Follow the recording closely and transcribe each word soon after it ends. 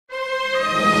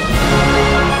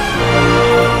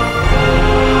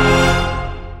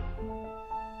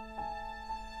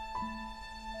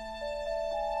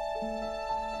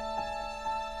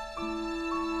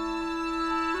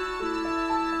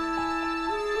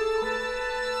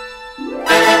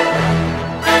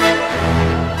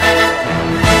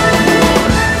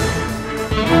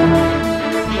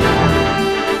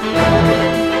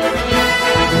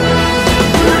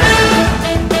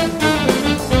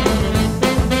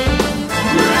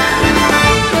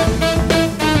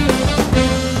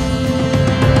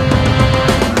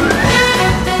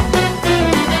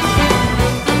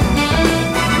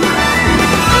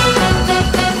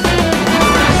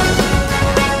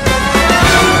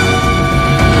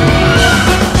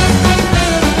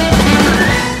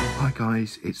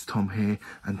it's Tom here,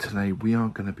 and today we are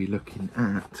going to be looking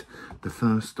at the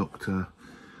First Doctor,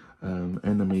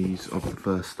 Enemies of the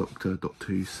First Doctor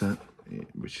 .2 set,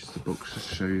 which is the box to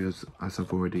show you as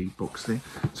I've already boxed it.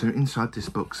 So inside this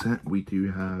box set we do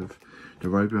have the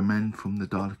Robomen from the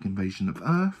Dalek Invasion of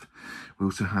Earth. We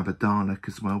also have a Dalek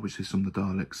as well, which is from the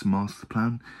Daleks Master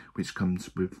Plan, which comes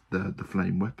with the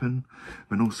flame weapon.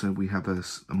 And also we have a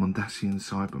Mondasian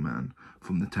Cyberman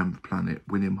from the 10th planet,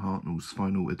 William Hartnell's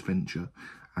final adventure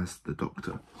as the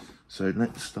Doctor. So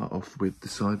let's start off with the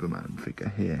Cyberman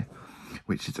figure here,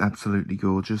 which is absolutely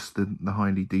gorgeous. The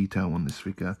highly detail on this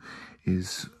figure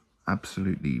is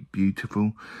absolutely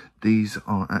beautiful. These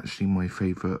are actually my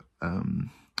favourite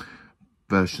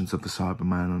versions of the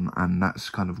Cyberman, and that's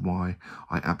kind of why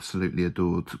I absolutely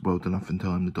adored World Enough in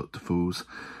Time, the Doctor Falls.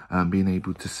 Being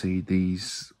able to see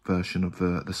these version of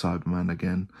the Cyberman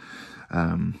again,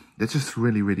 they're just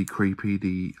really creepy.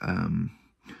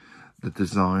 The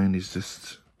design is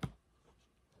just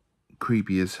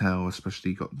creepy as hell,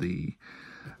 especially got the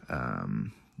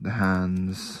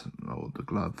hands or the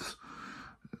gloves,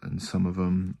 and some of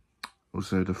them.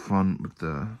 Also the front with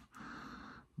the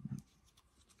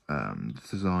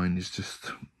design is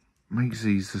just makes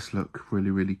these just look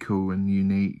really cool and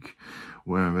unique,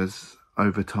 whereas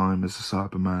over time as the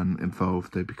Cyberman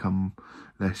evolved they become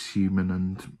less human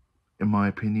and, in my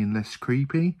opinion, less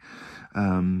creepy.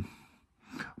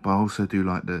 But I also do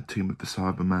like the Tomb of the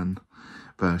Cyberman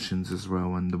versions as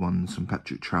well, and the ones from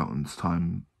Patrick Troughton's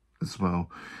time as well.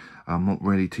 I'm not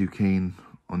really too keen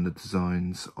on the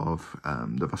designs of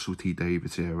the Russell T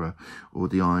Davies era or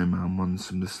the Iron Man ones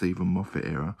from the Stephen Moffat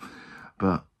era,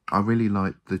 but I really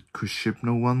liked the Chris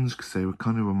Chibnall ones because they were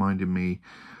kind of reminding me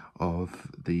of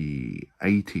the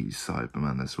 80s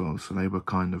Cyberman as well. So they were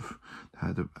kind of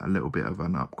had a little bit of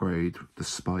an upgrade. The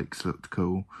spikes looked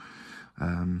cool.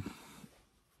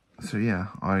 So yeah,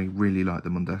 I really like the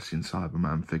Mondasian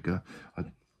Cyberman figure,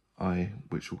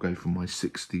 which will go from my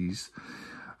 60s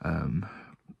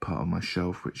part of my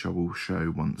shelf, which I will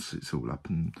show once it's all up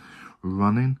and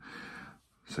running.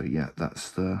 So yeah,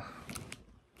 that's the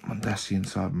Mondasian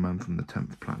Cyberman from the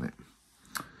 10th planet.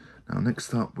 Now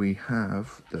next up we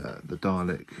have the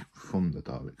Dalek from the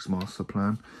Daleks Master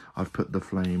Plan. I've put the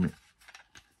flame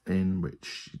in,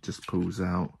 which it just pulls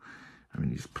out. I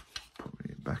mean, you just put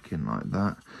it back in like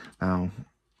that. Now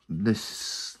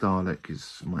this Dalek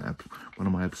is one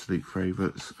of my absolute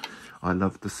favourites. I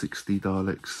love the 60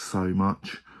 Daleks so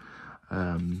much.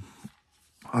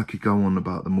 I could go on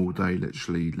about them all day,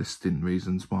 literally listing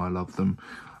reasons why I love them.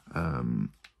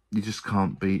 You just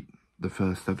can't beat the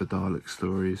first ever Dalek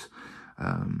stories.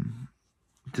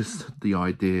 Just the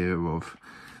idea of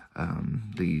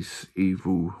these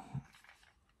evil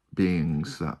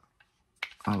beings that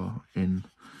are in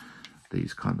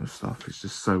these kind of stuff is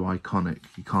just so iconic.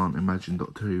 You can't imagine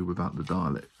Doctor Who without the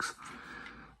Daleks.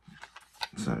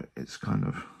 So it's kind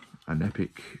of an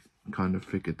epic kind of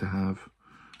figure to have,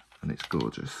 and it's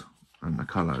gorgeous, and the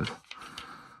colours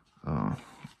are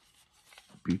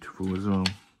beautiful as well.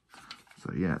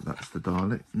 So yeah, that's the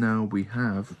Dalek. Now we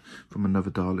have from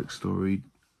another Dalek story,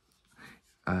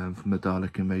 from the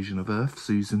Dalek Invasion of Earth,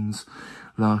 Susan's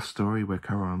last story where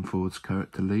Caravan Ford's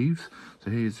character leaves.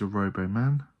 So here's the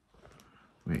Roboman,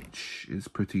 which is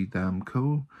pretty damn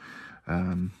cool.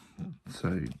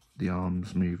 So the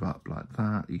arms move up like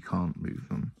that, you can't move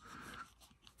them.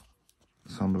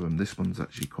 Some of them, this one's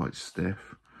actually quite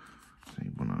stiff, so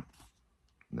you wanna,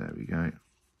 there we go.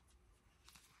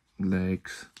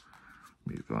 Legs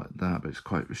move like that, but it's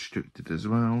quite restricted as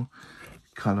well.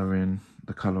 Colouring,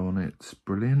 the colour on it's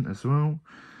brilliant as well.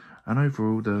 And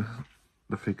overall the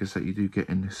figures that you do get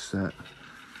in this set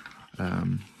are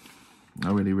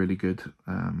really good.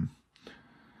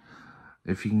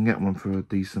 If you can get one for a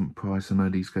decent price, I know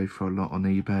these go for a lot on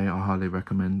eBay, I highly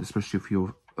recommend, especially if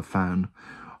you're a fan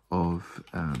of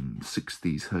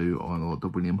 60s Who or the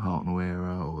William Hartnell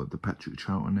era or the Patrick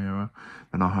Troughton era,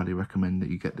 then I highly recommend that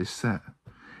you get this set.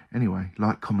 Anyway,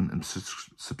 like, comment and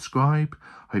subscribe.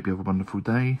 Hope you have a wonderful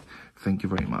day. Thank you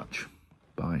very much.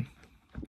 Bye.